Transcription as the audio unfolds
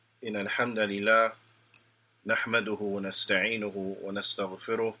إن الحمد لله نحمده ونستعينه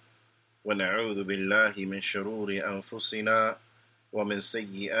ونستغفره ونعوذ بالله من شرور أنفسنا ومن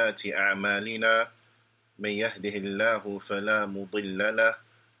سيئات أعمالنا من يهده الله فلا مضل له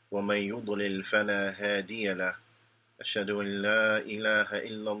ومن يضلل فلا هادي له أشهد أن لا إله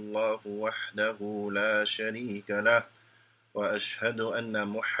إلا الله وحده لا شريك له وأشهد أن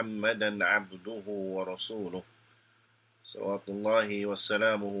محمدا عبده ورسوله صلوات الله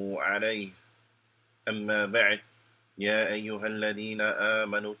وسلامه عليه أما بعد يا أيها الذين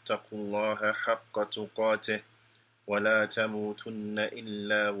آمنوا اتقوا الله حق تقاته ولا تموتن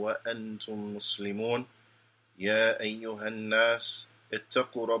إلا وأنتم مسلمون يا أيها الناس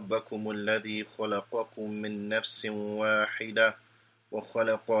اتقوا ربكم الذي خلقكم من نفس واحدة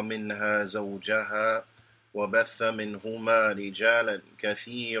وخلق منها زوجها وبث منهما رجالا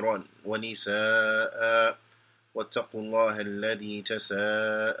كثيرا ونساء واتقوا الله الذي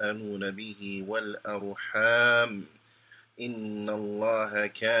تساءلون به والأرحام إن الله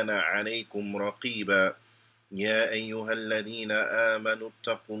كان عليكم رقيبا يا أيها الذين آمنوا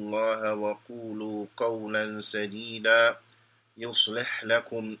اتقوا الله وقولوا قولا سديدا يصلح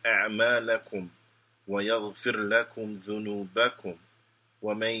لكم أعمالكم ويغفر لكم ذنوبكم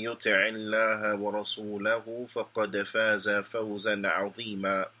ومن يطع الله ورسوله فقد فاز فوزا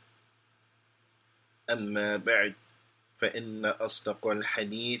عظيما أما بعد فإن أصدق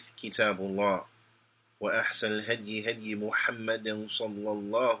الحديث كتاب الله وأحسن الهدي هدي محمد صلى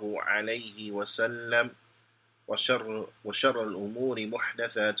الله عليه وسلم وشر الأمور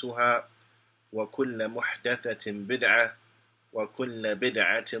محدثاتها وكل محدثة بدعة وكل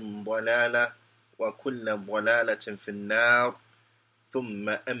بدعة ضلالة وكل ضلالة في النار ثم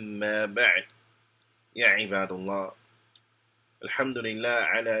أما بعد يا عباد الله الحمد لله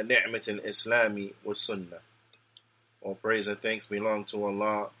على نعمة الإسلام والسنة. All praise and thanks belong to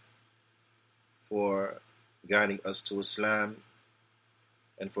Allah for guiding us to Islam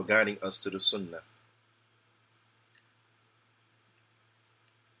and for guiding us to the Sunnah.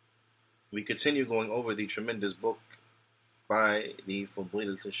 We continue going over the tremendous book by the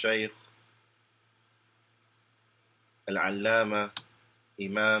Fadilat Shaykh Al-Allama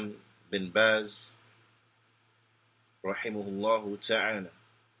Imam bin Baz Rahimahullah Ta'ala.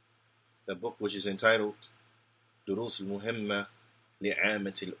 The book which is entitled Durus al-Muhimma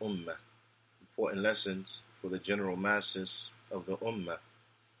li'amat al-Ummah, important lessons for the general masses of the Ummah.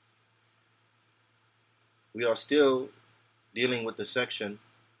 We are still dealing with the section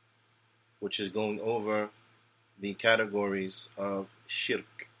which is going over the categories of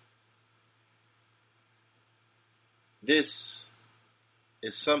shirk. This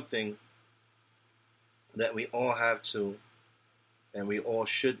is something that we all have to, and we all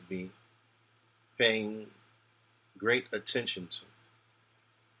should be, paying great attention to.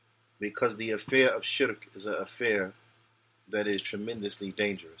 Because the affair of shirk is an affair that is tremendously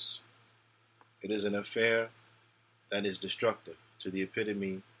dangerous. It is an affair that is destructive, to the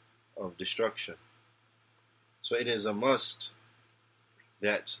epitome of destruction. So it is a must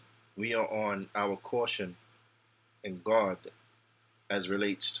that we are on our caution and guard as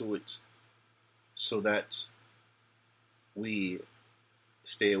relates to it, so that we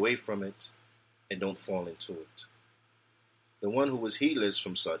stay away from it and don't fall into it. The one who is heedless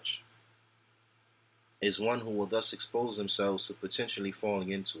from such is one who will thus expose themselves to potentially falling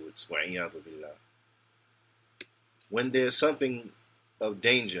into it. Wa'iyadu billah. When there's something of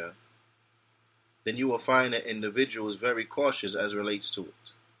danger, then you will find that individual is very cautious as relates to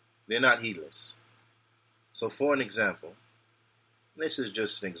it. They're not heedless. So for an example, this is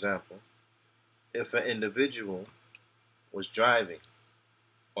just an example, if an individual was driving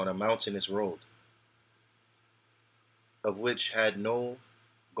on a mountainous road of which had no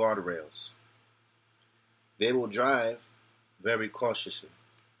guardrails, they will drive very cautiously.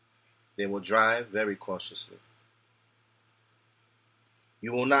 They will drive very cautiously.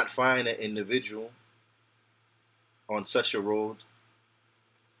 You will not find an individual on such a road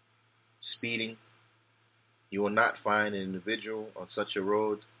speeding. You will not find an individual on such a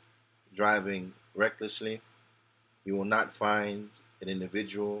road driving recklessly. You will not find an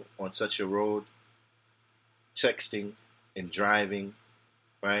individual on such a road texting and driving,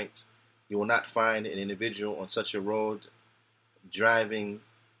 right? You will not find an individual on such a road driving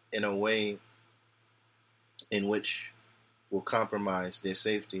in a way in which will compromise their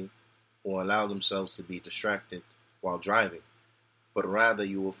safety or allow themselves to be distracted while driving. But rather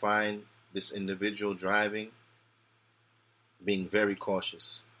you will find this individual driving being very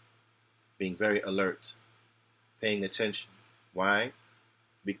cautious, being very alert, paying attention. Why?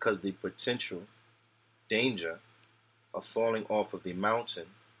 Because the potential danger of falling off of the mountain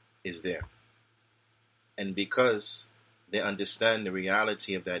is there. And because they understand the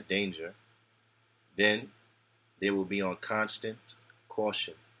reality of that danger, then they will be on constant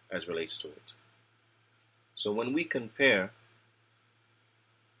caution as relates to it. So when we compare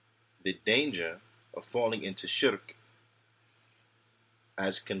the danger of falling into shirk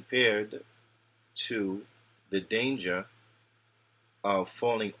as compared to the danger of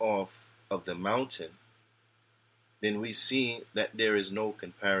falling off of the mountain, then we see that there is no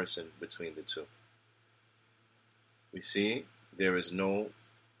comparison between the two. We see there is no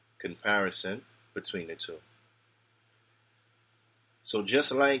comparison between the two. So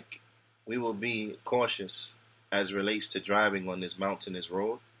just like we will be cautious as relates to driving on this mountainous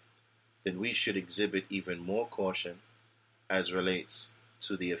road, then we should exhibit even more caution as relates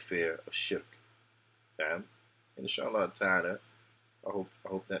to the affair of shirk. Naam. Inshallah ta'ala, I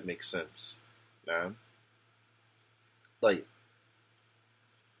hope that makes sense. Naam. Like,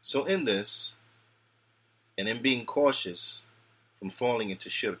 so in this, and in being cautious from falling into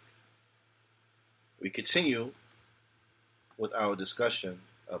shirk, we continue with our discussion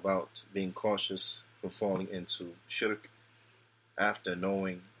about being cautious from falling into shirk after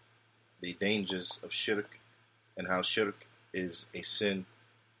knowing the dangers of shirk and how shirk is a sin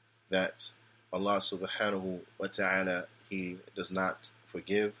that Allah subhanahu wa ta'ala, He does not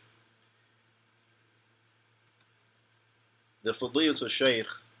forgive. The Fadilatul Shaykh,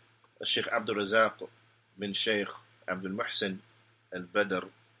 Shaykh Abdul Razak bin Shaykh Abdul Muhsin Al-Badr,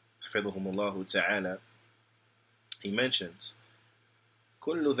 Hafidhahumullah ta'ala, he mentions,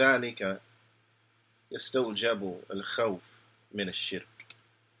 كل ذلك يستوجب الخوف من الشرك.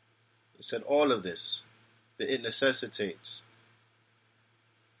 He said all of this, that it necessitates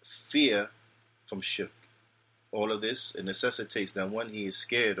fear from shirk. All of this, it necessitates that one he is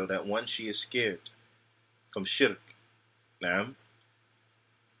scared, or that one she is scared from shirk. Naam.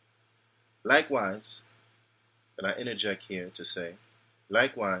 Likewise, and I interject here to say,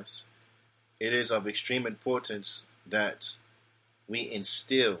 likewise, it is of extreme importance that we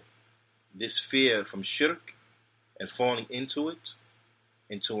instill this fear from shirk and falling into it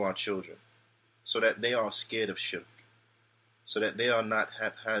into our children, so that they are scared of shirk, so that they are not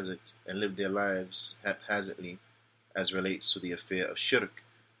haphazard and live their lives haphazardly as relates to the affair of shirk,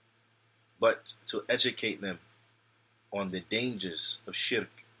 but to educate them on the dangers of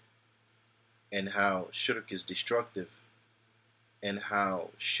shirk and how shirk is destructive and how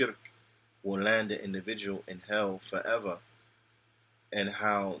shirk will land the individual in hell forever, and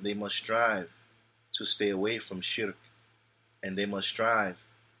how they must strive to stay away from shirk, and they must strive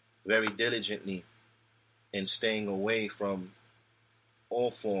very diligently in staying away from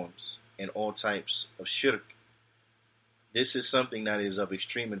all forms and all types of shirk. This is something that is of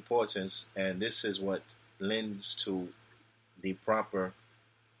extreme importance, and this is what lends to the proper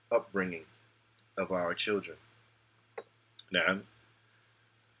upbringing of our children. Naam.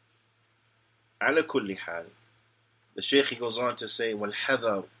 على كل حال, the Shaykh goes on to say,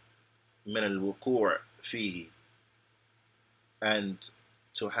 وَالْحَذَرُ مِنَ الْوُقُوعِ فِيهِ, and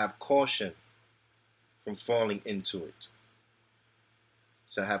to have caution from falling into it.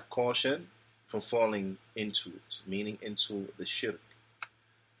 To have caution from falling into it, meaning into the shirk.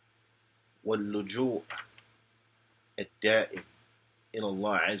 وَاللُّجُوءَ الدَّائِمِ إِلَى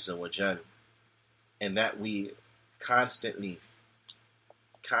اللَّهِ عَزَّ وَجَلَّ, and that we constantly,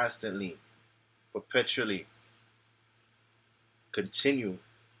 perpetually continue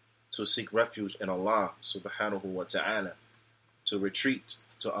to seek refuge in Allah subhanahu wa ta'ala, to retreat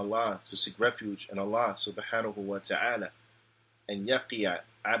to Allah, to seek refuge in Allah subhanahu wa ta'ala, and yaqiya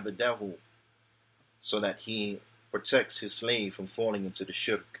abdahu, so that He protects His slave from falling into the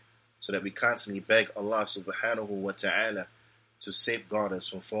shirk, so that we constantly beg Allah subhanahu wa ta'ala to safeguard us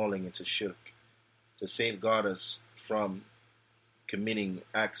from falling into shirk, to safeguard us from committing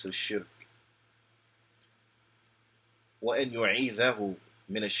acts of shirk. وأن يعيذه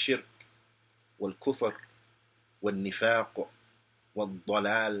من الشرك والكفر والنفاق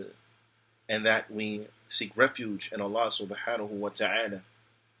والضلال, and that we seek refuge in Allah subhanahu wa ta'ala,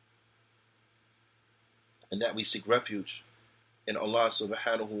 and that we seek refuge in Allah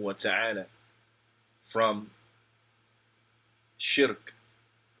subhanahu wa ta'ala from shirk,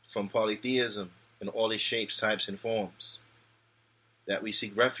 from polytheism in all its shapes, types, and forms, that we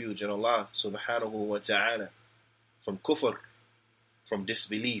seek refuge in Allah subhanahu wa ta'ala from kufr, from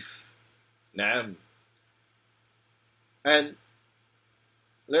disbelief. Naam. And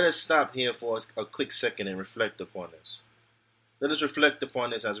let us stop here for a quick second and reflect upon this. Let us reflect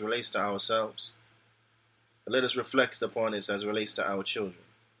upon this as relates to ourselves. Let us reflect upon this as relates to our children.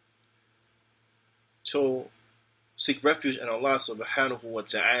 To seek refuge in Allah subhanahu wa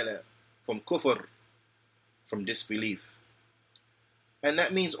ta'ala from kufr, from disbelief. And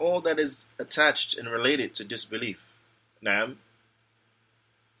that means all that is attached and related to disbelief. Naam.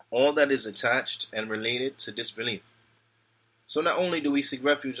 All that is attached and related to disbelief. So not only do we seek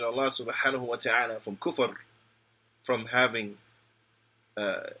refuge in Allah subhanahu wa ta'ala from kufr, from having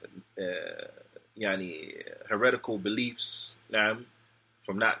heretical beliefs, naam,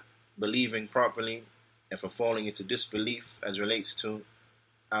 from not believing properly and from falling into disbelief as relates to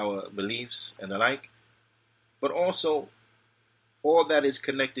our beliefs and the like, but also all that is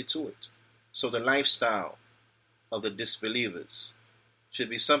connected to it. So the lifestyle of the disbelievers should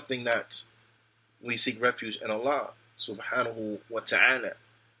be something that we seek refuge in Allah subhanahu wa ta'ala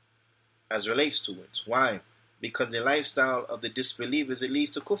as relates to it. Why? Because the lifestyle of the disbelievers, it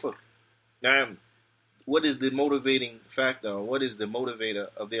leads to kufr. Now, what is the motivating factor? What is the motivator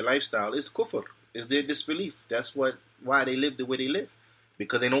of their lifestyle? It's kufr. It's their disbelief. That's why they live the way they live.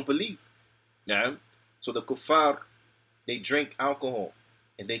 Because they don't believe. Now, so the kuffar, they drink alcohol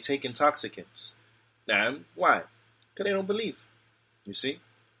and they take intoxicants. Now, why? Because they don't believe. You see?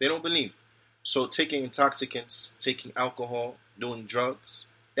 They don't believe. So taking intoxicants, taking alcohol, doing drugs,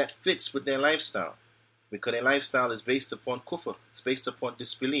 that fits with their lifestyle. Because their lifestyle is based upon kufr. It's based upon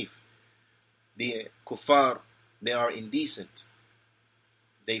disbelief. The kuffar, they are indecent.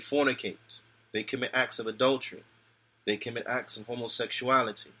 They fornicate. They commit acts of adultery. They commit acts of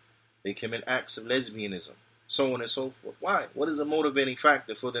homosexuality. They commit acts of lesbianism. So on and so forth. Why? What is a motivating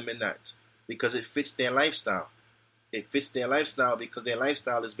factor for them in that? Because it fits their lifestyle. It fits their lifestyle because their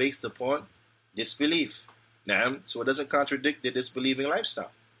lifestyle is based upon disbelief. Now, so it doesn't contradict their disbelieving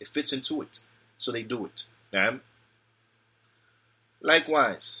lifestyle. It fits into it. So they do it. Now,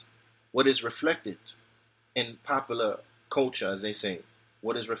 likewise, what is reflected in popular culture, as they say,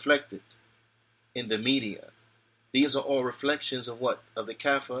 what is reflected in the media, these are all reflections of what? Of the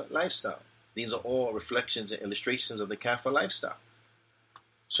kafir lifestyle. These are all reflections and illustrations of the kafir lifestyle.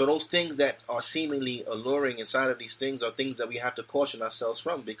 So those things that are seemingly alluring inside of these things are things that we have to caution ourselves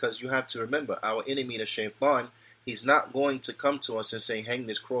from, because you have to remember, our enemy, the shaitan, he's not going to come to us and say, hang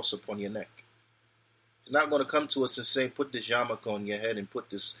this cross upon your neck. He's not going to come to us and say, put this yarmulke on your head and put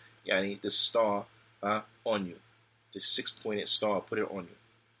this star on you. This 6-pointed star, put it on you.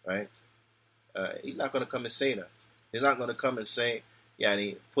 Right? He's not going to come and say that. He's not going to come and say,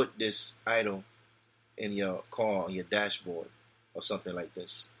 put this idol in your car, on your dashboard, or something like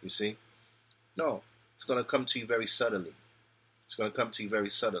this. You see? No. It's going to come to you very subtly. It's going to come to you very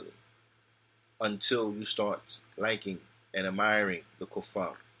subtly until you start liking and admiring the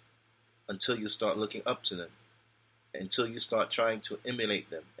kuffar, until you start looking up to them, until you start trying to emulate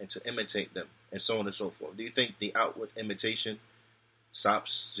them and to imitate them, and so on and so forth. Do you think the outward imitation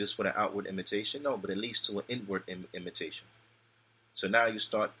stops just with an outward imitation? No, but it leads to an inward imitation. So now you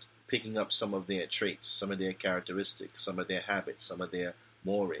start picking up some of their traits, some of their characteristics, some of their habits, some of their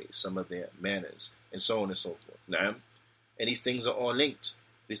mores, some of their manners, and so on and so forth. Now, and these things are all linked.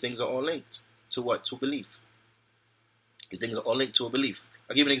 These things are all linked to what? To belief. These things are all linked to a belief.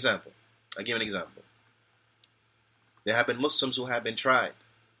 I'll give you an example. There have been Muslims who have been tried.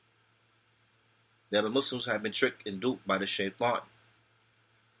 There have been Muslims who have been tricked and duped by the shaitan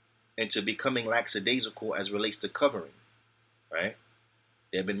into becoming lackadaisical as relates to covering. Right?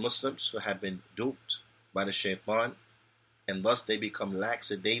 There have been Muslims who have been duped by the shaitan, and thus they become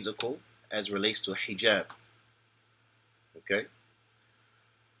lackadaisical as relates to hijab. Okay?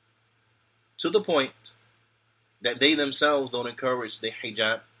 To the point that they themselves don't encourage the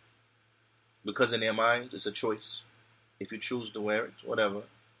hijab, because in their minds it's a choice. If you choose to wear it, whatever.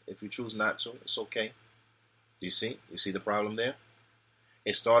 If you choose not to, it's okay. Do you see? You see the problem there?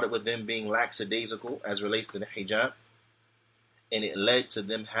 It started with them being lackadaisical as relates to the hijab, and it led to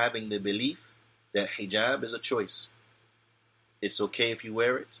them having the belief that hijab is a choice. It's okay if you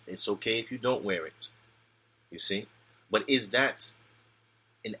wear it. It's okay if you don't wear it. You see? But is that,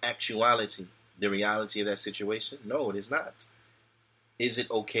 in actuality, the reality of that situation? No, it is not. Is it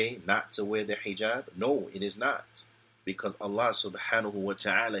okay not to wear the hijab? No, it is not. Because Allah subhanahu wa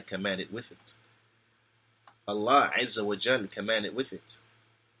ta'ala commanded with it. Allah Azza wa Jal commanded with it.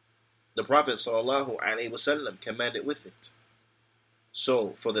 The Prophet sallallahu alaihi wasallam commanded with it. So,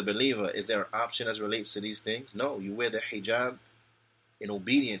 for the believer, is there an option as relates to these things? No, you wear the hijab in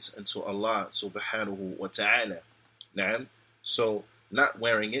obedience unto Allah subhanahu wa ta'ala. Naam. So, not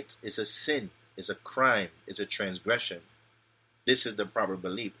wearing it is a sin, is a crime, is a transgression. This is the proper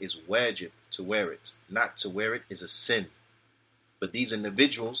belief. It's wajib to wear it. Not to wear it is a sin. But these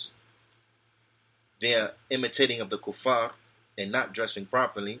individuals, their imitating of the kuffar and not dressing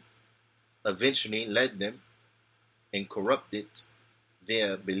properly eventually led them and corrupted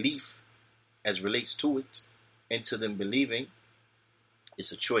their belief as relates to it into them believing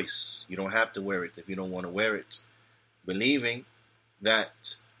it's a choice. You don't have to wear it if you don't want to wear it. Believing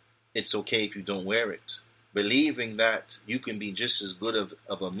that it's okay if you don't wear it. Believing that you can be just as good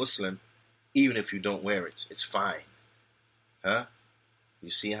of a Muslim even if you don't wear it. It's fine. Huh? You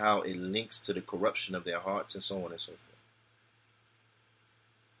see how it links to the corruption of their hearts and so on and so forth.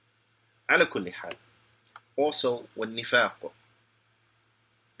 على كل حال. Also, والنفاق,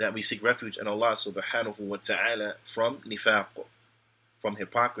 that we seek refuge in Allah subhanahu wa ta'ala from nifaq, from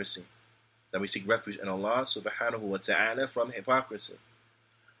hypocrisy. That we seek refuge in Allah subhanahu wa ta'ala from hypocrisy.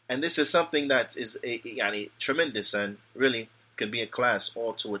 And this is something that is tremendous and really can be a class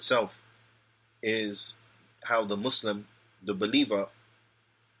all to itself, is how the Muslim, the believer,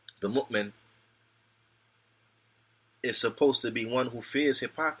 the mu'min, is supposed to be one who fears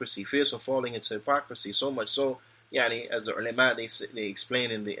hypocrisy, fears of falling into hypocrisy, so much so, as the ulama, they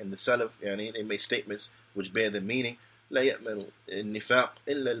explain in the Salaf, they make statements which bear the meaning, لا يأمن النفاق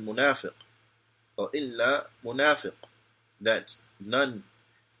إلا المنافق, or إلا منافق, that none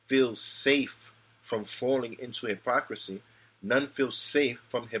feels safe from falling into hypocrisy, none feels safe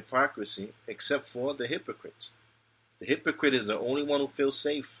from hypocrisy except for the hypocrite. The hypocrite is the only one who feels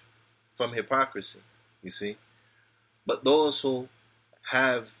safe from hypocrisy, you see. But those who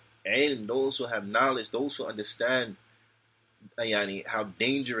have ilm, those who have knowledge, those who understand how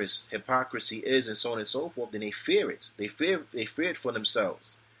dangerous hypocrisy is and so on and so forth, then they fear it. They fear it for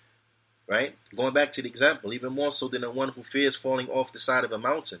themselves. Right? Going back to the example, even more so than the one who fears falling off the side of a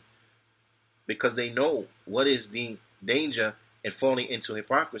mountain. Because they know what is the danger in falling into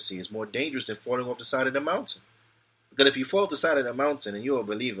hypocrisy. It's more dangerous than falling off the side of the mountain. Because if you fall off the side of the mountain and you're a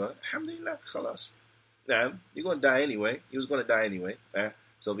believer, alhamdulillah, khalas. You're going to die anyway. You was going to die anyway.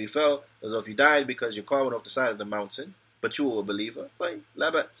 So if you died because you're crawling off the side of the mountain, but you were a believer, like,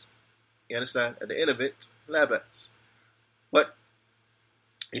 la ba'as. You understand? At the end of it, la ba'as. But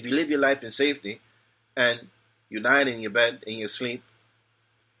if you live your life in safety and you died in your bed, in your sleep,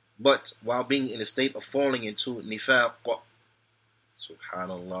 but while being in a state of falling into nifaq,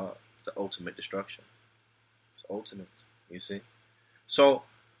 subhanallah, it's the ultimate destruction. It's ultimate, you see. So,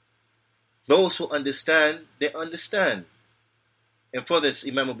 those who understand, they understand. And for this,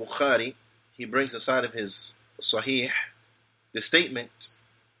 Imam al-Bukhari, he brings aside of his Sahih the statement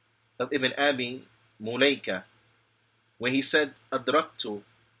of Ibn Abi Mulaika, when he said, أدركت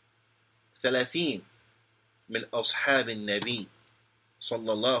 30 من أصحاب النبي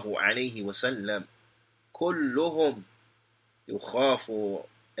صلى الله عليه وسلم كلهم يخاف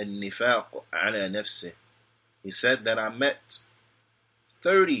النفاق على نفسه. He said that I met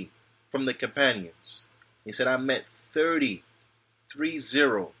 30 from the companions. He said I met 30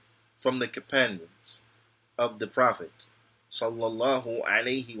 from the companions of the Prophet sallallahu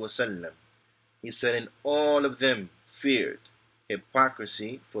alaihi wasallam. He said, and all of them feared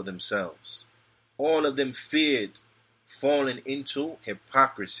hypocrisy for themselves. All of them feared falling into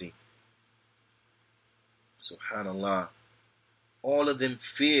hypocrisy. Subhanallah. All of them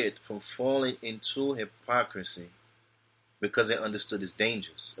feared from falling into hypocrisy because they understood its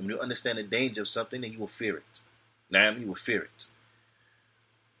dangers. And when you understand the danger of something, then you will fear it. Now, you will fear it.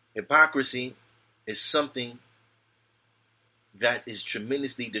 Hypocrisy is something that is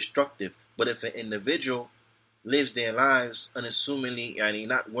tremendously destructive. But if an individual lives their lives unassumingly,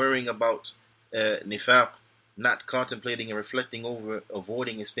 not worrying about nifaq, not contemplating and reflecting over,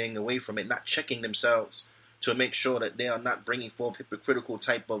 avoiding and staying away from it, not checking themselves to make sure that they are not bringing forth hypocritical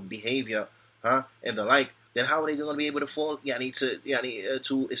type of behavior, and the like, then how are they going to be able to fall,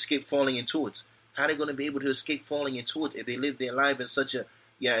 to escape falling into it? How are they going to be able to escape falling into it if they live their life in such a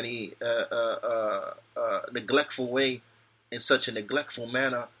neglectful way, in such a neglectful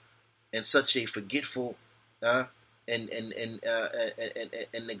manner, in such a forgetful and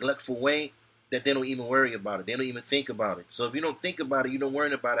neglectful way that they don't even worry about it. They don't even think about it. So if you don't think about it, you don't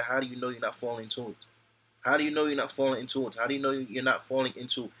worry about it, how do you know you're not falling into it? How do you know you're not falling into it? How do you know you're not falling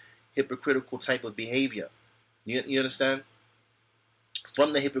into hypocritical type of behavior? You understand?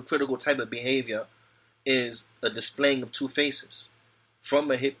 From the hypocritical type of behavior is a displaying of two faces. From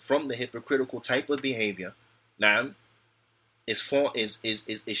the hypocritical type of behavior, now, is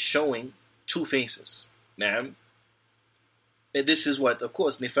showing two faces. Now, this is what, of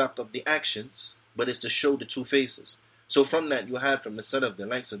course, nifaq of the actions, but it's to show the two faces. So from that, you have from the son of the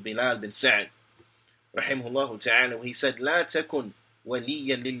likes of Bilal bin Sa'd, rahimahullah ta'ala, where he said, لا تكن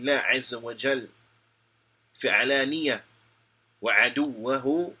وليا لله عز وجل في علانية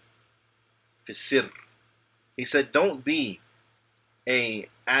وعدوه في السر. He said, don't be a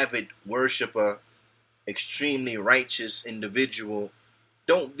avid worshipper extremely righteous individual,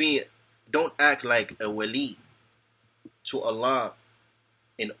 don't act like a wali to Allah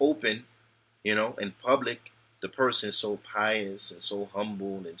in open, in public. The person is so pious and so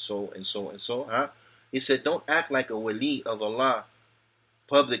humble and so, huh? He said, don't act like a wali of Allah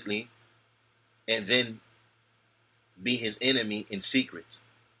publicly and then be his enemy in secret.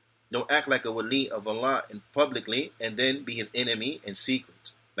 Don't act like a wali of Allah in publicly and then be his enemy in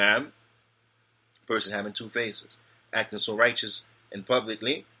secret. Now, person having two faces, acting so righteous in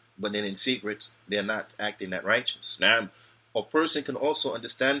publicly, but then in secret they're not acting that righteous. Now, a person can also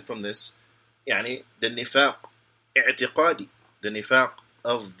understand from this, the nifaq i'tiqadi, the nifaq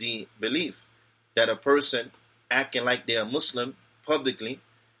of the belief, that a person acting like they are Muslim publicly,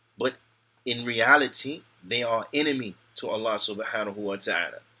 but in reality they are enemy to Allah subhanahu wa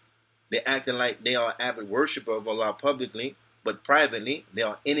ta'ala. They're acting like they are avid worshipper of Allah publicly, but privately they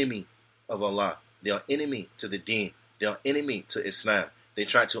are enemy of Allah. They are enemy to the deen. They are enemy to Islam. They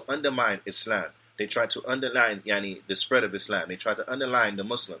try to undermine Islam. They try to underline the spread of Islam. They try to underline the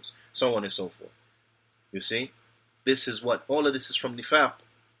Muslims, so on and so forth. You see? This is what, all of this is from nifaq.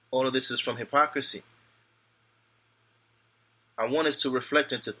 All of this is from hypocrisy. I want us to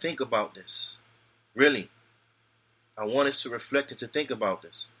reflect and to think about this. Really. I want us to reflect and to think about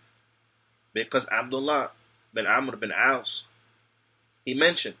this. Because Abdullah bin Amr bin Aus, he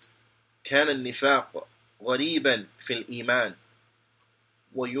mentioned, كان النفاق غريبا في الإيمان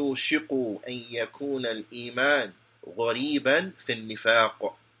ويوشك أن يكون الإيمان غريبا في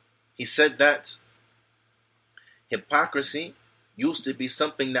النفاق. He said that hypocrisy used to be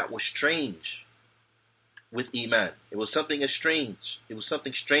something that was strange with Iman. It was something strange. It was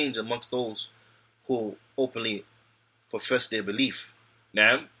something strange amongst those who openly profess their belief.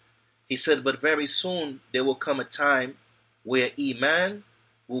 Now, he said, but very soon there will come a time where Iman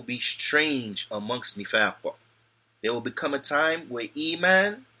will be strange amongst nifaq. There will become a time where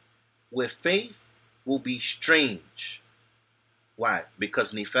Iman, where faith will be strange. Why?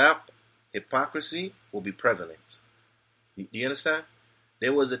 Because nifaq, hypocrisy, will be prevalent. Do you understand?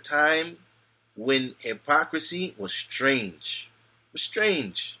 There was a time when hypocrisy was strange. It was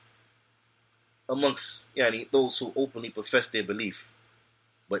strange amongst those who openly profess their belief.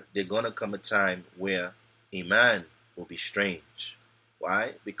 But there's going to come a time where Iman will be strange.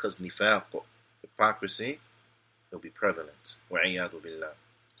 Why? Because nifaq, hypocrisy, will be prevalent. Wa'iyadu billah.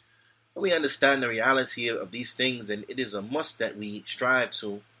 When we understand the reality of these things, then it is a must that we strive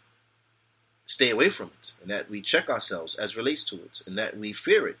to stay away from it, and that we check ourselves as relates to it, and that we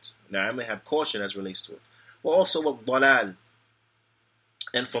fear it. Now, I may have caution as relates to it. But also of dalal,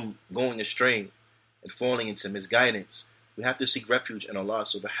 and from going astray and falling into misguidance. We have to seek refuge in Allah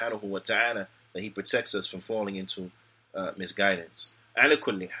subhanahu wa ta'ala, that He protects us from falling into misguidance. Ala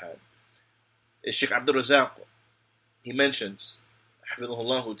kulli hal. Sheikh Abdul Razak, he mentions,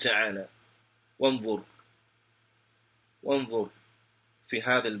 حفظه تعالى, وانظر في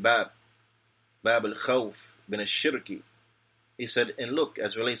هذا الباب باب الخوف من الشرك. He said, and look,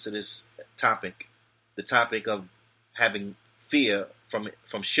 as relates to this topic, the topic of having fear from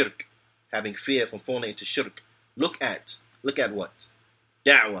shirk, having fear from falling into shirk. Look at what?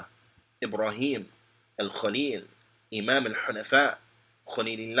 Da'wah Ibrahim al-Khalil, Imam al-Hunafa,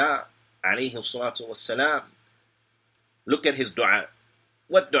 Khalilillah, alayhi salatu wassalam. Look at his dua.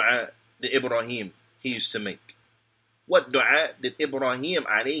 What dua did Ibrahim he used to make? What dua did Ibrahim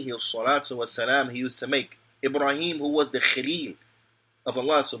alayhi salatu wassalam he used to make? Ibrahim, who was the Khalil of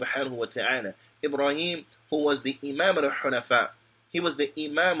Allah subhanahu wa ta'ala. Ibrahim, who was the Imam al-Hunafa. He was the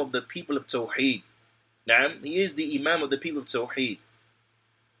Imam of the people of Tawheed. Naam, he is the Imam of the people of Tawheed.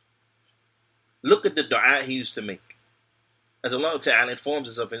 Look at the dua he used to make. As Allah Ta'ala informs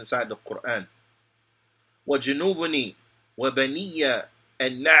us of inside the Quran. وَجُنُوبُنِي وَبَنِيَّ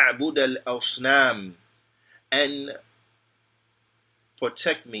أَن نَعْبُدَ الْأَصْنَامِ. And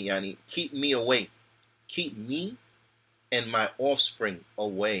protect me, keep me away. Keep me and my offspring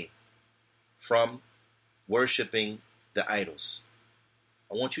away from worshipping the idols.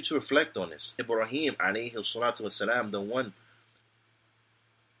 I want you to reflect on this. Ibrahim alayhi salatu wasalam, the one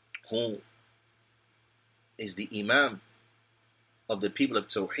who is the Imam of the people of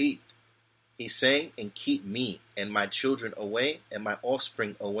Tawheed, he's saying, and keep me and my children away and my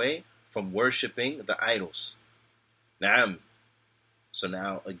offspring away from worshipping the idols. Naam. So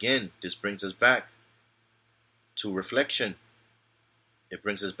now again, this brings us back to reflection. It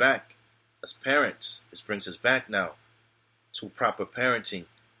brings us back as parents. This brings us back now to proper parenting.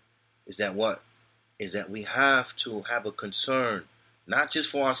 Is that what? Is that we have to have a concern, not just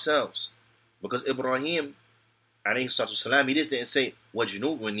for ourselves. Because Ibrahim, alayhi salatu wasalam, he just didn't say,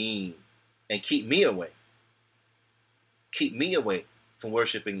 وَجْنُوبُنِي, and keep me away. Keep me away from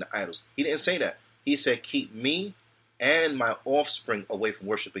worshiping the idols. He didn't say that. He said, keep me and my offspring away from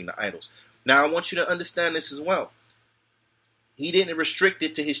worshiping the idols. Now, I want you to understand this as well. He didn't restrict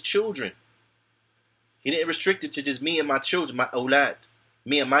it to his children. He didn't restrict it to just me and my children, my awlad,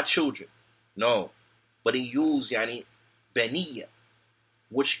 me and my children. No. But he used, baniya,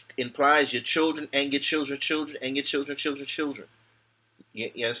 which implies your children and your children's children and your children's children. You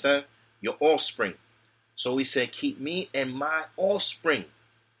understand? Your offspring. So he said, keep me and my offspring.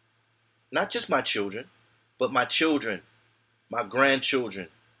 Not just my children, but my children, my grandchildren,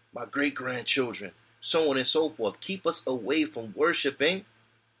 my great-grandchildren, so on and so forth. Keep us away from worshiping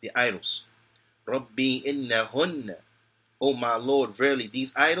the idols. Rabbi innahunna, oh my Lord, verily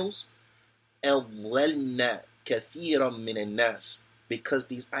these idols, adlalna kathiran min nas, because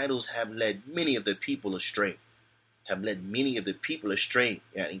these idols have led many of the people astray. Have led many of the people astray,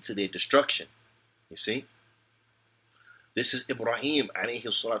 to their destruction. You see? This is Ibrahim alayhi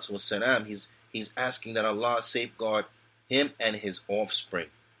salatu wasalam. He's asking that Allah safeguard him and his offspring.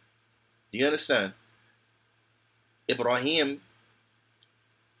 Do you understand? Ibrahim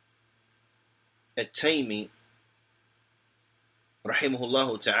at-Taymi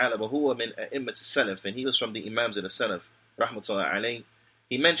rahimahullah ta'ala, وهو من أئمة السلف, and he was from the Imams of the Salaf rahmatullah alayhi.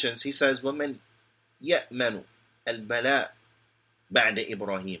 He says, وَمَنْ يَأْمَنُ الْبَلَاء بَعْدَ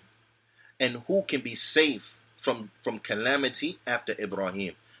إِبْرَاهِيم, and who can be safe from calamity after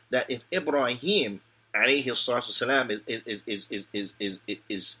Ibrahim? That if Ibrahim alayhi salatu wasalam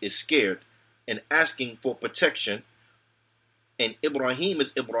is scared and asking for protection, and Ibrahim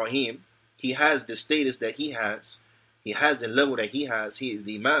is Ibrahim, he has the status that he has the level that he has, he is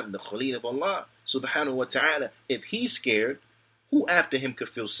the Imam, the Khalil of Allah subhanahu wa ta'ala. If he's scared, who after him could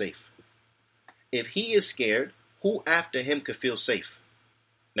feel safe? If he is scared, who after him could feel safe?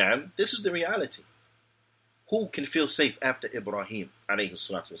 Now, this is the reality. Who can feel safe after Ibrahim alayhi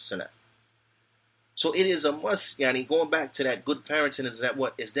salatu wasalam? So it is a must, going back to that good parenting,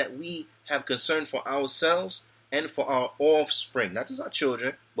 is that we have concern for ourselves and for our offspring, not just our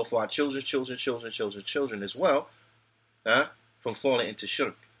children, but for our children's children as well, from falling into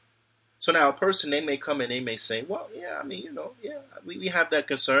shirk. So now a person, they may come and they may say, well, we have that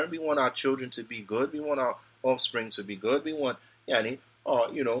concern. We want our children to be good. We want our offspring to be good. We want,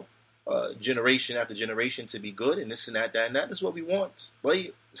 generation after generation to be good, and this and that and that is what we want. Well,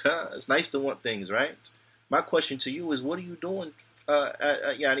 it's nice to want things, right? My question to you is, what are you doing? What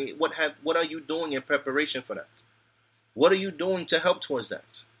are you doing in preparation for that? What are you doing to help towards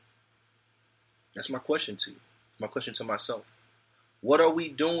that? That's my question to you. It's my question to myself. What are we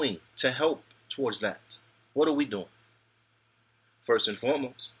doing to help towards that? What are we doing? First and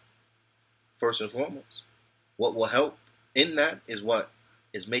foremost, what will help in that is what?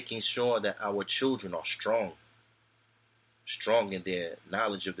 Is making sure that our children are strong in their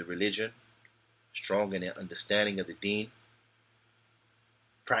knowledge of the religion, strong in their understanding of the deen,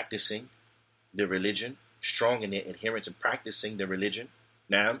 practicing the religion, strong in their adherence and practicing the religion.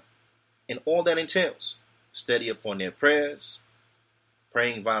 Now, and all that entails, steady upon their prayers,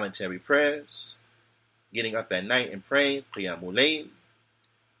 praying voluntary prayers, getting up at night and praying, qiyamul layl,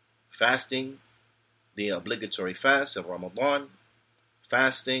 fasting, the obligatory fast of Ramadan,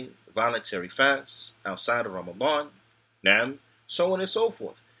 fasting, voluntary fasts outside of Ramadan, so on and so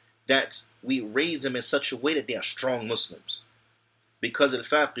forth. That we raise them in such a way that they are strong Muslims. Because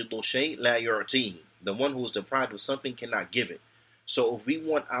al-faqidu shay la yu'tihi, the one who is deprived of something cannot give it. So if we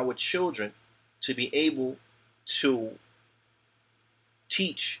want our children to be able to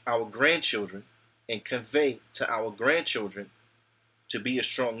teach our grandchildren and convey to our grandchildren to be a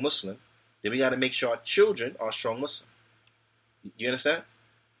strong Muslim, then we got to make sure our children are strong Muslim. You understand?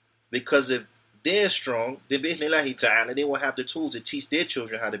 Because if they're strong, then bi'ithnillahi ta'ala, they will have the tools to teach their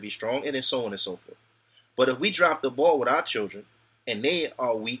children how to be strong, and then so on and so forth. But if we drop the ball with our children, and they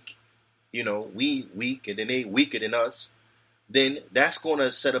are weak, we weak, and then they weaker than us, then that's going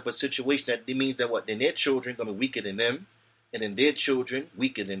to set up a situation that means that what? Then their children going to be weaker than them, and then their children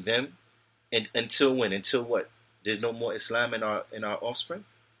weaker than them, and until when? Until what? There's no more Islam in our offspring?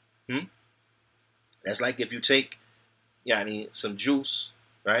 That's like if you take some juice,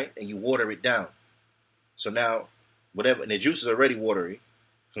 right, and you water it down. So now, whatever, and the juice is already watery,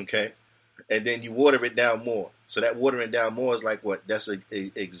 okay, and then you water it down more. So that watering down more is like what? That's an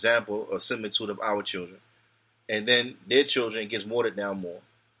example or similitude of our children. And then their children gets watered down more.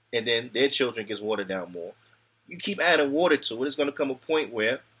 And then their children gets watered down more. You keep adding water to it, it's going to come a point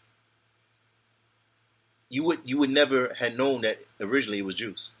where you would never have known that originally it was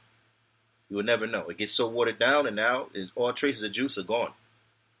juice. You would never know. It gets so watered down, and now all traces of juice are gone.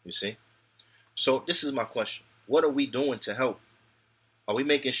 You see? So this is my question. What are we doing to help? Are we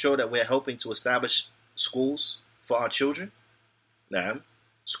making sure that we're helping to establish schools for our children? Now,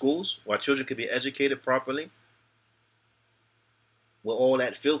 schools where our children can be educated properly, where all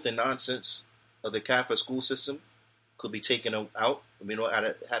that filth and nonsense of the Catholic school system could be taken out. We don't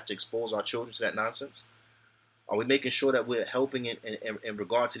have to expose our children to that nonsense. Are we making sure that we're helping in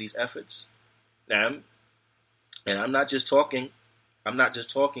regard to these efforts? Now, and I'm not just talking about to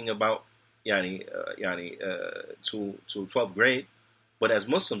 12th grade, but as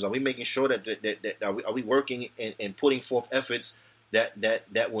Muslims, are we making sure that are we working and putting forth efforts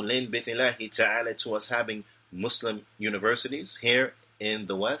that will lend bithillahi ta'ala to us having Muslim universities here in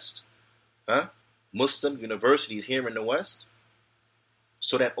the West? Muslim universities here in the West,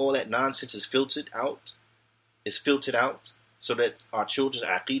 so that all that nonsense is filtered out, so that our children's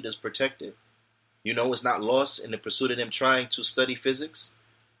aqeedah is protected. It's not lost in the pursuit of them trying to study physics.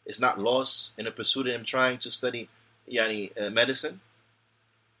 It's not lost in the pursuit of them trying to study medicine.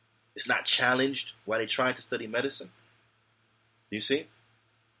 It's not challenged while they're trying to study medicine. Do you see?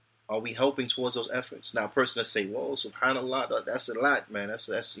 Are we helping towards those efforts? Now, a person that say, "Whoa, subhanallah, that's a lot, man. That's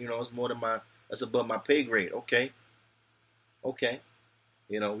it's more than that's above my pay grade." Okay.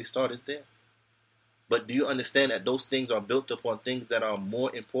 We started there. But do you understand that those things are built upon things that are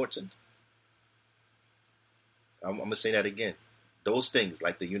more important? I'm going to say that again. Those things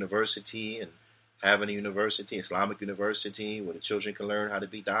like the university and having a university, Islamic university, where the children can learn how to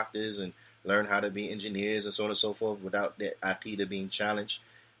be doctors and learn how to be engineers and so on and so forth without their aqeedah being challenged.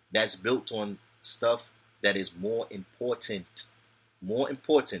 That's built on stuff that is more important,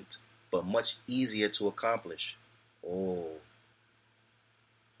 but much easier to accomplish. Oh,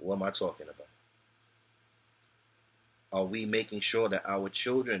 what am I talking about? Are we making sure that our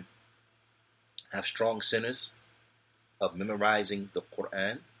children have strong centers of memorizing the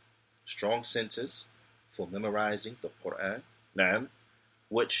Quran? Strong centers for memorizing the Quran. Naam,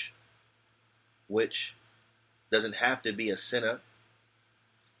 which doesn't have to be a center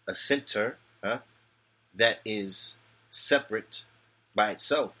that is separate by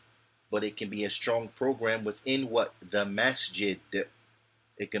itself, but it can be a strong program within the masjid.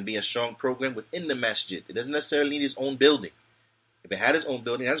 It can be a strong program within the masjid. It doesn't necessarily need its own building. If it had its own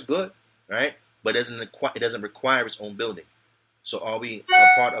building, that's good, right? But it doesn't require its own building. So are we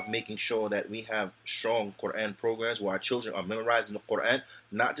a part of making sure that we have strong Quran programs where our children are memorizing the Quran,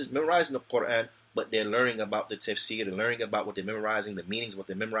 not just memorizing the Quran, but they're learning about the tafsir, they're learning about what they're memorizing, the meanings of what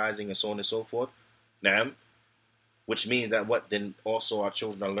they're memorizing, and so on and so forth. Now, which means that then also our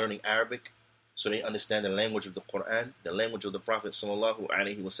children are learning Arabic, so they understand the language of the Quran, the language of the Prophet sallallahu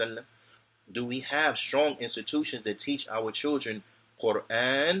alaihi wasallam. Do we have strong institutions that teach our children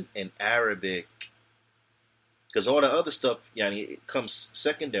Quran and Arabic? Because all the other stuff, it comes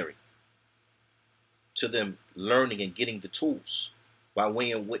secondary to them learning and getting the tools by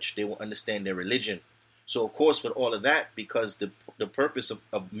way in which they will understand their religion. So, of course, with all of that, because the purpose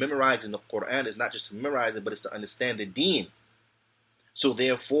of memorizing the Quran is not just to memorize it, but it's to understand the deen. So,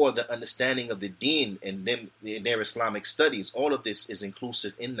 therefore, the understanding of the deen and their Islamic studies, all of this is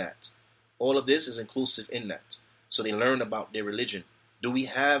inclusive in that. So they learn about their religion. Do we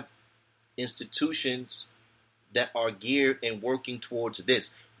have institutions that are geared and working towards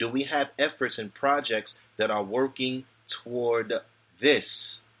this? Do we have efforts and projects that are working toward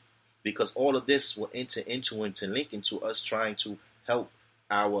this? Because all of this will enter into and to link into us trying to help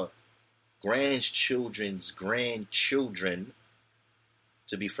our grandchildren's grandchildren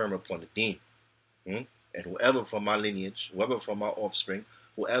to be firm upon the deen. And whoever from my lineage, whoever from my offspring,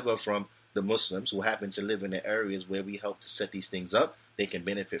 whoever from the Muslims who happen to live in the areas where we help to set these things up, they can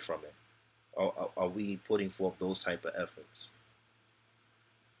benefit from it. Are we putting forth those type of efforts?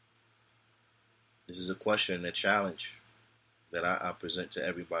 This is a question and a challenge that I present to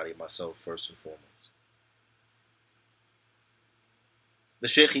everybody, myself first and foremost. The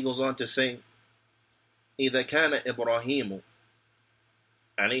Shaykh, he goes on to say, إذا كان إبراهيم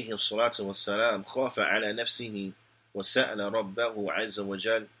عليه الصلاة والسلام خاف على نفسه وسأل ربه عز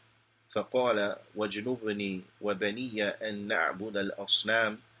وجل فقال واجنبني وبني أن نعبد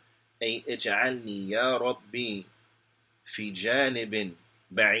الأصنام أي اجعلني يا ربي في جانب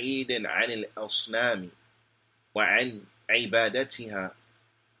بعيد عن الأصنام وعن عبادتها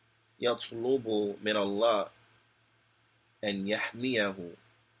يطلب من الله أن يحميه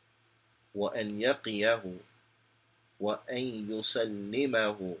وأن يقيه وأن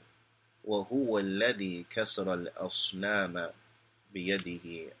يسلمه وهو الذي كسر الأصنام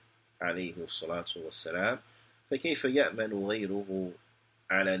بيده عليه الصلاة والسلام فكيف يأمن غيره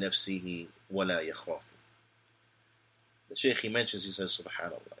على نفسه ولا يخاف. The Shaykh, he mentions, he says,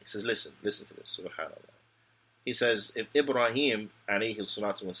 subhanallah. He says, listen to this, subhanallah. He says, if Ibrahim, alayhi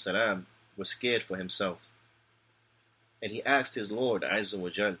salatu wassalam, was scared for himself, and he asked his Lord, Azza wa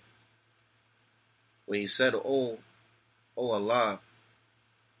Jal, where he said, oh Allah,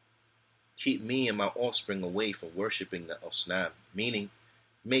 keep me and my offspring away from worshipping the asnam, meaning,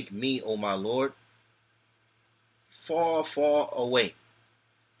 make me, O my Lord, far, far away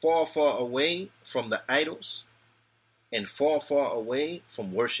from the idols, and far, far away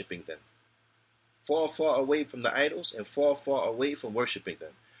from worshipping them. Far, far away from the idols, and far, far away from worshipping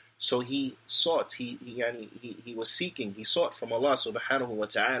them. So he sought, he was seeking, he sought from Allah subhanahu wa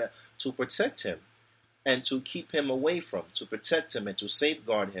ta'ala to protect him and to keep him away from, to protect him and to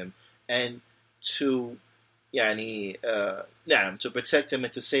safeguard him and to protect him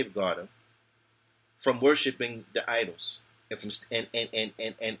and to safeguard him from worshipping the idols and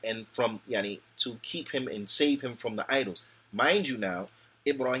from to keep him and save him from the idols. Mind you now,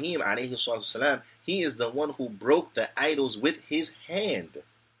 Ibrahim alayhi salam, he is the one who broke the idols with his hand.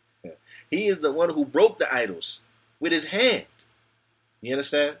 He is the one who broke the idols with his hand. You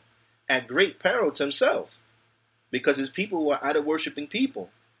understand? At great peril to himself, because his people were idol worshipping people.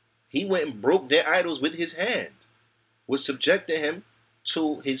 He went and broke their idols with his hand, which subjected him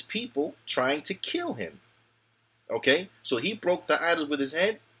to his people trying to kill him. Okay, so he broke the idols with his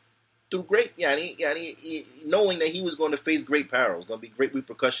hand through great, knowing that he was going to face great perils, going to be great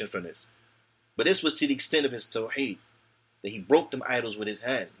repercussion from this. But this was to the extent of his tawheed, that he broke them idols with his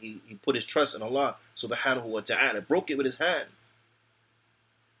hand. He put his trust in Allah subhanahu wa ta'ala, broke it with his hand,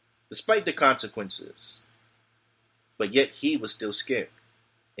 despite the consequences. But yet he was still scared.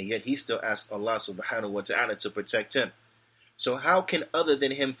 And yet he still asked Allah subhanahu wa ta'ala to protect him. So how can other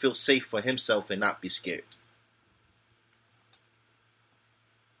than him feel safe for himself and not be scared?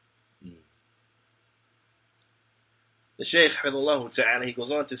 The Shaykh, hafidhullah ta'ala, he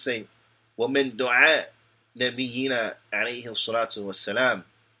goes on to say, وَمِن دُعَاء نَبِيِّنَا عَلَيْهِ الصَّلَاةُ وَالسَّلَامُ,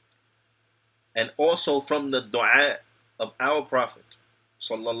 and also from the dua of our Prophet,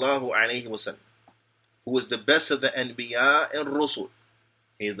 sallallahu alayhi wa sallam, who is the best of the anbiya and rusul.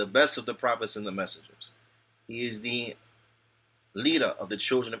 He is the best of the prophets and the messengers. He is the leader of the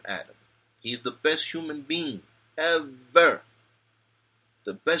children of Adam. He is the best human being ever.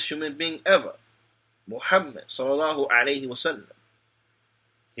 The best human being ever. Muhammad sallallahu alayhi wa sallam.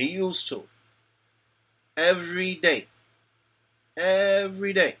 He used to every day.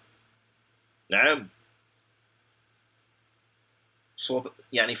 نعم.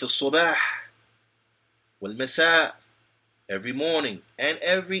 في الصباح والمساء, every morning and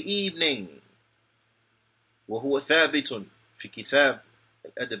every evening. وهو ثابت في كتاب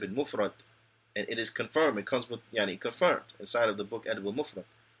الأدب المفرد, and it is confirmed. It comes with confirmed inside of the book Adab al-Mufrad.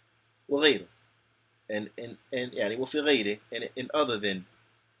 وغيره, and وفي غيره, and in other than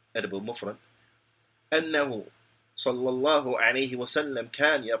Adab al-Mufrad, أنه صلى الله عليه وسلم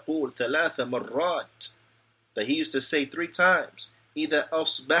كان يقول 3 مرات, that he used to say 3 times, إذا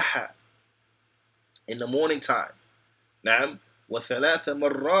أصبح, in the morning time, نعم, وثلاث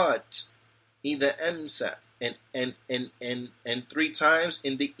مرات إذا أمسى, and 3 times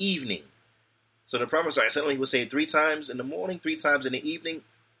in the evening. So the Prophet ﷺ, he would say 3 times in the morning, 3 times in the evening.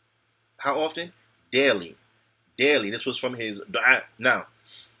 How often? Daily. This was from his dua. Now,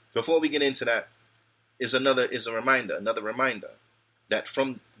 before we get into that, another reminder that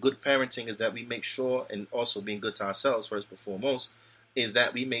from good parenting is that we make sure, and also being good to ourselves first and foremost, is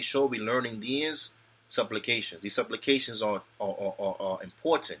that we make sure we're learning these supplications. These supplications are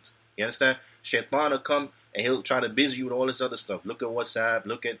important. You understand? Shaitan will come and he'll try to busy you with all this other stuff. Look at WhatsApp,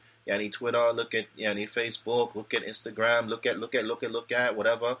 look at Twitter, look at Facebook, look at Instagram, look at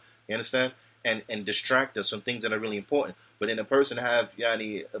whatever. You understand? And distract us from things that are really important. But then a person have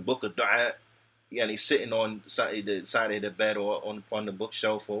a book of dua, sitting on the side of the bed or on the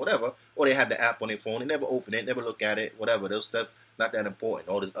bookshelf or whatever, or they have the app on their phone, they never open it, never look at it, whatever. Those stuff not that important.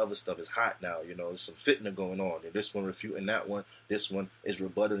 All this other stuff is hot now. There's some fitna going on. And this one refuting that one. This one is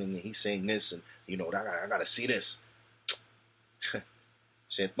rebutting, and he's saying this, and I gotta see this.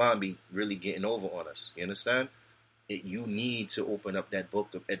 Shaitan be really getting over on us. You understand? You need to open up that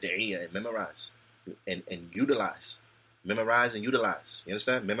book of Ad'iyah and memorize and utilize. Memorize and utilize. You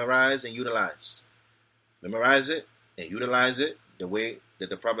understand? Memorize and utilize. Memorize it and utilize it the way that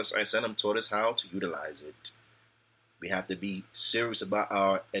the Prophet ﷺ taught us how to utilize it. We have to be serious about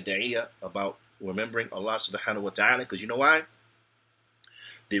our Ad'iyah, about remembering Allah subhanahu wa ta'ala, because you know why?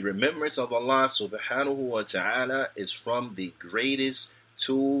 The remembrance of Allah subhanahu wa ta'ala is from the greatest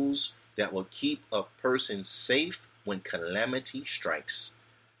tools that will keep a person safe when calamity strikes.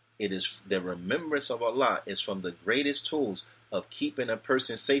 it is the remembrance of Allah is from the greatest tools of keeping a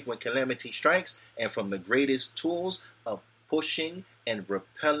person safe when calamity strikes, and from the greatest tools of pushing and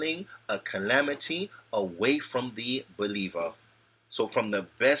repelling a calamity away from the believer. So from the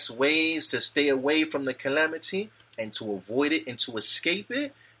best ways to stay away from the calamity and to avoid it and to escape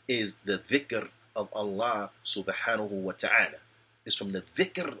it is the dhikr of Allah subhanahu wa ta'ala. It's from the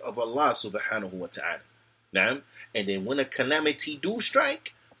dhikr of Allah subhanahu wa ta'ala. Now, and then when a calamity do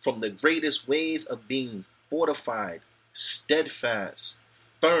strike, from the greatest ways of being fortified, steadfast,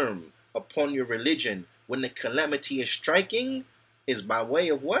 firm upon your religion when the calamity is striking is by way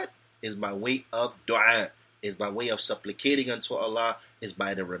of what? Is by way of dua. Is by way of supplicating unto Allah. Is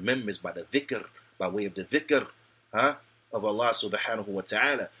by the remembrance, by the dhikr, by way of the dhikr of Allah subhanahu wa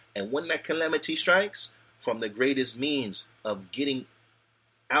ta'ala. And when that calamity strikes, from the greatest means of getting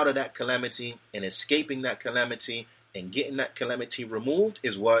out of that calamity and escaping that calamity and getting that calamity removed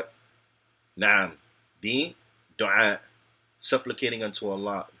is what? Naam, the dua, supplicating unto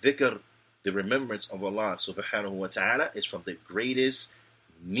Allah. Dhikr, the remembrance of Allah subhanahu wa ta'ala, is from the greatest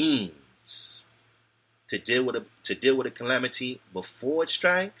means to deal with a calamity before it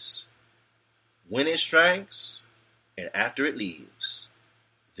strikes, when it strikes, and after it leaves.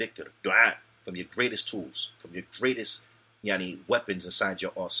 Dhikr, dua, from your greatest tools, from your greatest weapons inside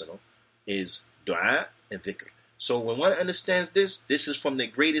your arsenal, is dua and dhikr. So when one understands this is from the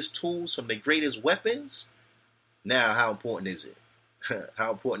greatest tools, from the greatest weapons. Now, how important is it?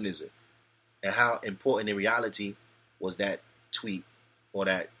 How important is it? And how important in reality was that tweet or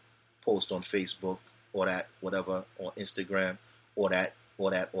that post on Facebook or that whatever on Instagram or that,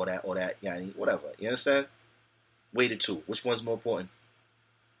 whatever. You understand? Weighted two. Which one's more important?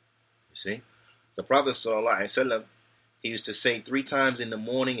 You see? The Prophet ﷺ, he used to say 3 times in the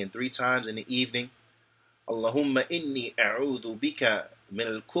morning and 3 times in the evening, Allahumma inni a'udhu bika min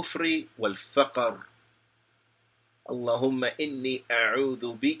al-kufri wal-faqr. Allahumma inni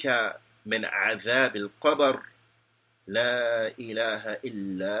a'udhu bika min azab al-qabr. La ilaha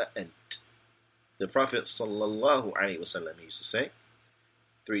illa ant. The Prophet sallallahu alaihi wasallam used to say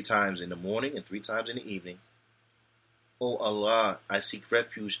 3 times in the morning and 3 times in the evening, O Allah, I seek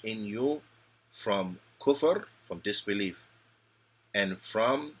refuge in you from kufr, from disbelief, and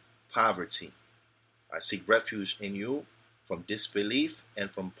from poverty. I seek refuge in you from disbelief and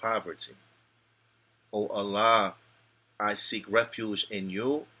from poverty. O Allah, I seek refuge in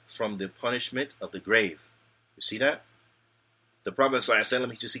you from the punishment of the grave. You see that? The Prophet ﷺ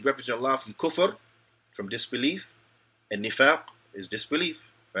used to seek refuge in Allah from kufr, from disbelief, and nifaq is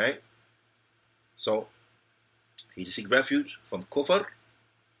disbelief, right? So, he used to seek refuge from kufr,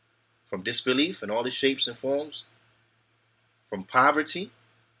 from disbelief in all its shapes and forms, from poverty,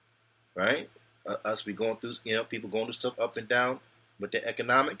 right? Us be going through, people going through stuff up and down with their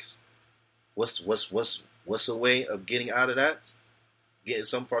economics. What's a way of getting out of that? Getting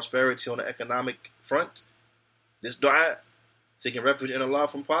some prosperity on the economic front? This dua, seeking refuge in Allah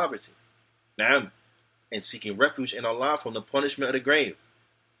from poverty. Now, and seeking refuge in Allah from the punishment of the grave.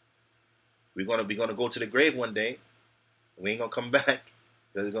 We're gonna go to the grave one day. We ain't gonna come back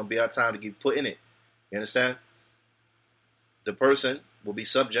because it's gonna be our time to get put in it. You understand? The person will be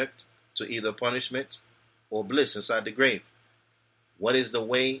subject to either punishment or bliss inside the grave. What is the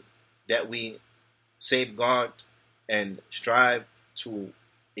way that we safeguard and strive to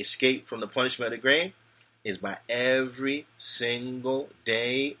escape from the punishment of the grave? Is by every single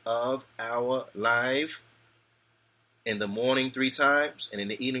day of our life, in the morning 3 times and in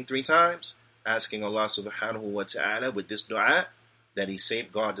the evening 3 times, asking Allah subhanahu wa ta'ala with this dua that He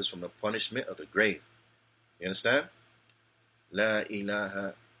safeguards us from the punishment of the grave. You understand? La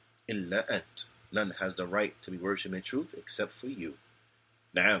ilaha illa ant. None has the right to be worshipped in truth except for you.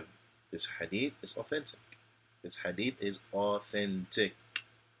 Naam, this hadith is authentic. This hadith is authentic.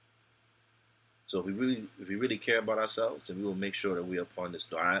 So if we really care about ourselves, then we will make sure that we are upon this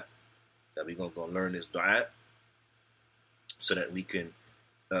dua, that we're going to learn this dua, so that we can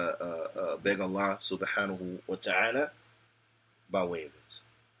beg Allah subhanahu wa ta'ala by way of it.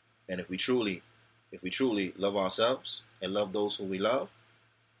 And if we truly love ourselves and love those who we love,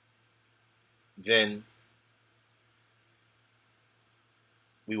 then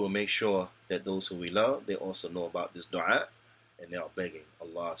we will make sure that those who we love, they also know about this dua, and they are begging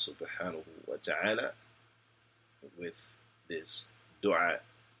Allah subhanahu wa ta'ala with this dua.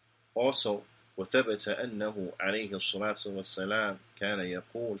 Also, وثبت أنه عليه الصلاة والسلام كان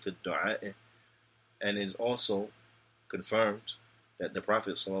يقول في الدعاء, and it is also confirmed that the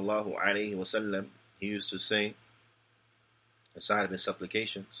Prophet sallallahu alaihi wasallam, he used to say inside of his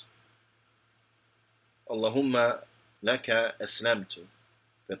supplications, Allahumma laka aslamtu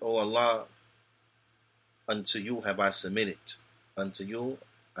that, "O Allah, unto you have I submitted. Unto you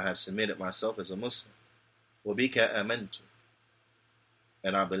I have submitted myself as a Muslim. وَبِكَ آمَنْتُ,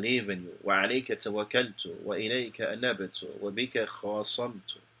 and I believe in you. وَعَلَيْكَ تَوَكَّلْتُ وَإِلَيْكَ أَنَبْتُ وَبِكَ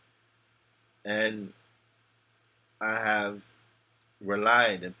خَاصَمْتُ, and I have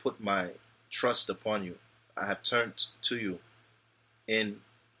relied and put my trust upon you. I have turned to you in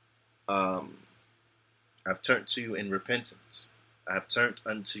I've turned to you in repentance. I have turned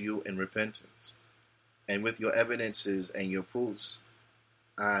unto you in repentance. And with your evidences and your proofs,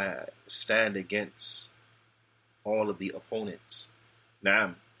 I stand against all of the opponents."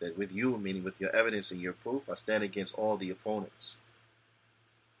 Naam, that with you, meaning with your evidence and your proof, I stand against all the opponents.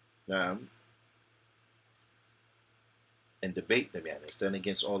 Naam, and debate them, yani. Stand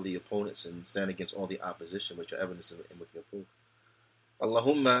against all the opponents and stand against all the opposition with your evidence and with your proof.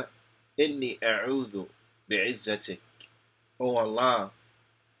 Allahumma inni a'udhu bi'izzatik. O Allah,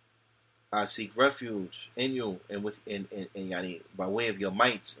 I seek refuge in you and yani, by way of your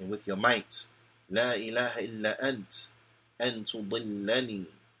might and with your might. La ilaha illa ant, an tudillani,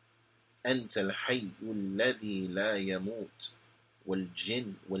 anta al-hayyu alladhi la yamut, wal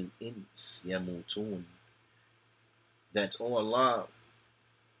jinn wal ins yamutun. That, O Allah,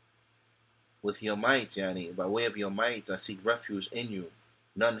 with your might, yani, by way of your might, I seek refuge in you.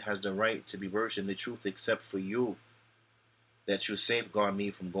 None has the right to be versed in the truth except for you. That you safeguard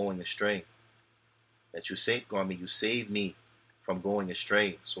me from going astray. That you safeguard me, you save me from going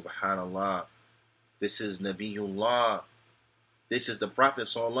astray. Subhanallah. This is Nabiullah. This is the Prophet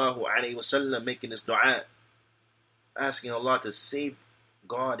sallallahu alaihi wasallam making this dua, asking Allah to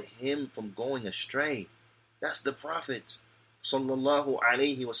safeguard him from going astray. That's the Prophet sallallahu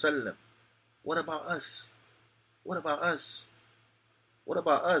alaihi wasallam. What about us? What about us? What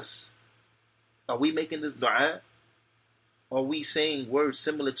about us? Are we making this dua? Are we saying words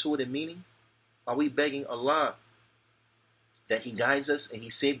similar to it in meaning? Are we begging Allah that He guides us and He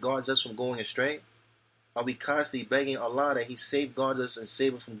safeguards us from going astray? Are we constantly begging Allah that He safeguards us and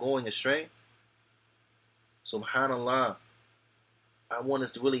saves us from going astray? Subhanallah. I want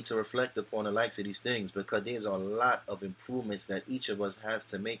us to really reflect upon the likes of these things, because there's a lot of improvements that each of us has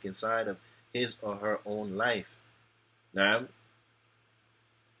to make inside of his or her own life. Now,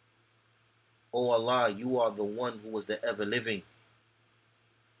 O Allah, you are the one who is the ever living,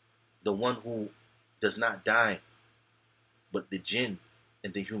 the one who does not die, but the jinn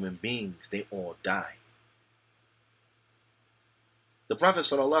and the human beings, they all die. The Prophet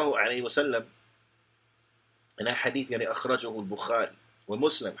sallallahu alaihi wasallam, in a hadith يعني أخرجه البخاري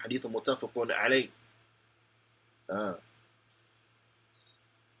ومسلم حديث متفق عليه.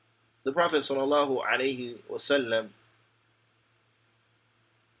 The Prophet sallallahu alaihi wasallam,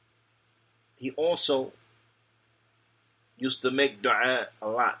 he also used to make dua a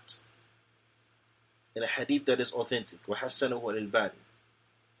lot. In a hadith that is authentic, وحسنه الألباني,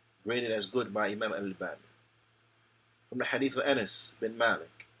 graded as good by Imam Al-Albani. From the hadith of Anas bin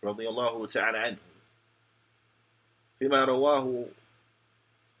Malik رضي الله تعالى عنه, فيما رواه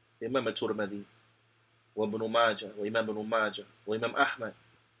إمام الترمذي وابن ماجه وإمام ابن ماجه وإمام أحمد,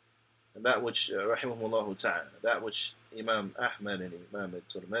 and that which rahimahullah ta'ala, that which Imam Ahmad and Imam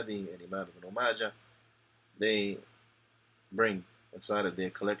al-Tirmidhi and Imam Ibn Majah, they bring inside of their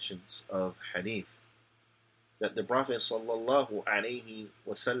collections of hadith, that the Prophet sallallahu alaihi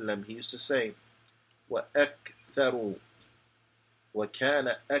wasallam, he used to say, وَأَكْثَرُ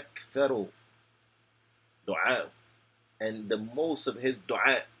وَكَانَ أَكْثَرُ دُعَاءُ, and the most of his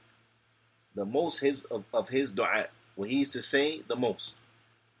dua, the most of his dua, what he used to say the most.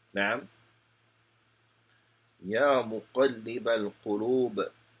 نعم. يا مقلب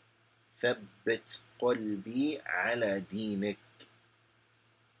القلوب ثبت قلبي على دينك.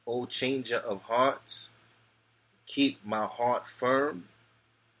 O changer of hearts, keep my heart firm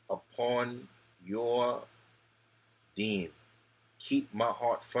upon your deen. Keep my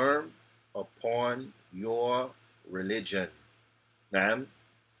heart firm upon your religion. نعم.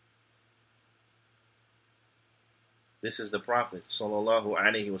 This is the Prophet sallallahu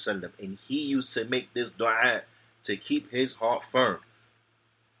alaihi wasallam, and he used to make this dua to keep his heart firm.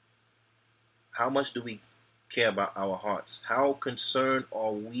 How much do we care about our hearts? How concerned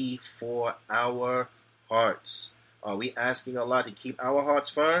are we for our hearts? Are we asking Allah to keep our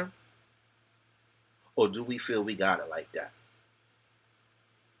hearts firm? Or do we feel we got it like that?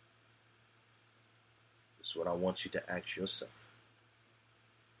 This is what I want you to ask yourself.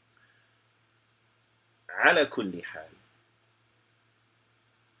 على كل حال.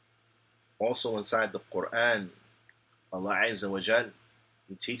 Also inside the Quran, Allah Azza wa Jal,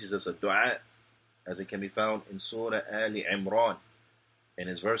 He teaches us a dua, as it can be found in Surah Ali Imran. And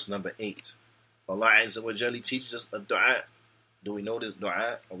it's verse number 8. Allah Azza wa Jalla teaches us a dua. Do we know this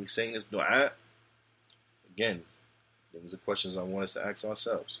dua? Are we saying this dua? Again, these are questions I want us to ask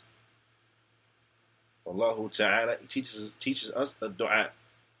ourselves. Allah Ta'ala teaches us a dua.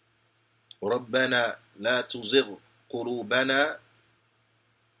 رَبَّنَا لَا تُزِغْ قُلُوبَنَا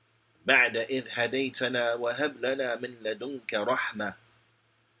بَعْدَ إِذْ هَدَيْتَنَا وَهَبْ لَنَا مِنْ لَدُنْكَ رَحْمَةً.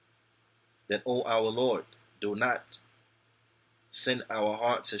 That, O our Lord, do not send our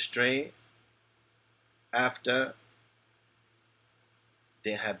hearts astray after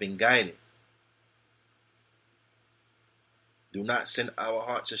they have been guided. Do not send our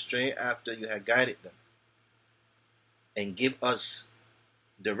hearts astray after you have guided them. And give us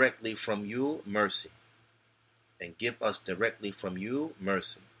directly from you mercy. And give us directly from you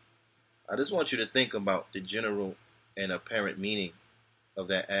mercy. I just want you to think about the general and apparent meaning of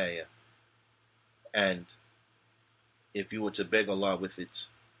that ayah. And if you were to beg Allah with it,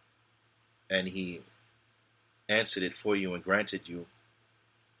 and He answered it for you and granted you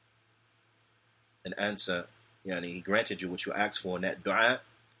an answer, He granted you what you asked for in that dua,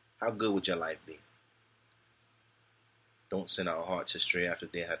 how good would your life be? Don't send our hearts astray after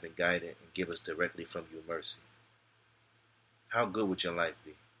they have been guided, and give us directly from you mercy. How good would your life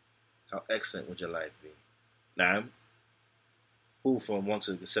be? How excellent would your life be? Naam. Who from amongst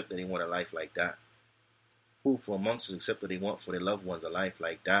us accept that they want a life like that? Who from amongst us accept that they want for their loved ones a life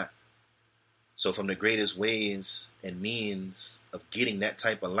like that? So from the greatest ways and means of getting that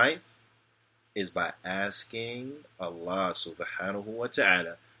type of life is by asking Allah subhanahu wa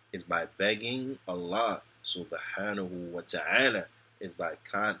ta'ala, is by begging Allah subhanahu wa ta'ala, is by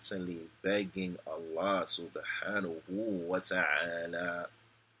constantly begging Allah subhanahu wa ta'ala.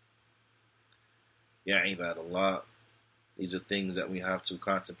 Ya ibadallah, these are things that we have to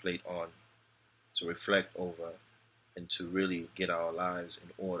contemplate on, to reflect over, and to really get our lives in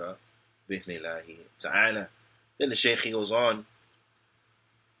order. Bihnillahi ta'ala. Then the Shaykh goes on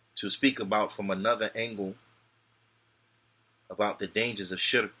to speak about from another angle about the dangers of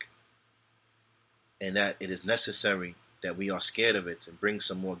shirk, and that it is necessary that we are scared of it, and bring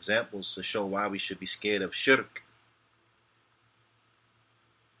some more examples to show why we should be scared of shirk.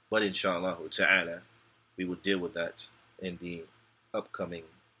 But inshallah ta'ala, we will deal with that in the upcoming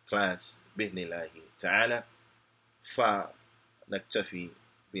class. Bihnillahi ta'ala. فنكتفي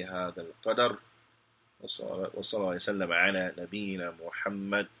بهذا القدر، وصلى الله وسلم على نبينا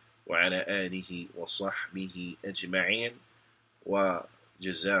محمد وعلى آله وصحبه أجمعين،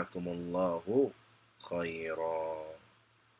 وجزاكم الله خيرا.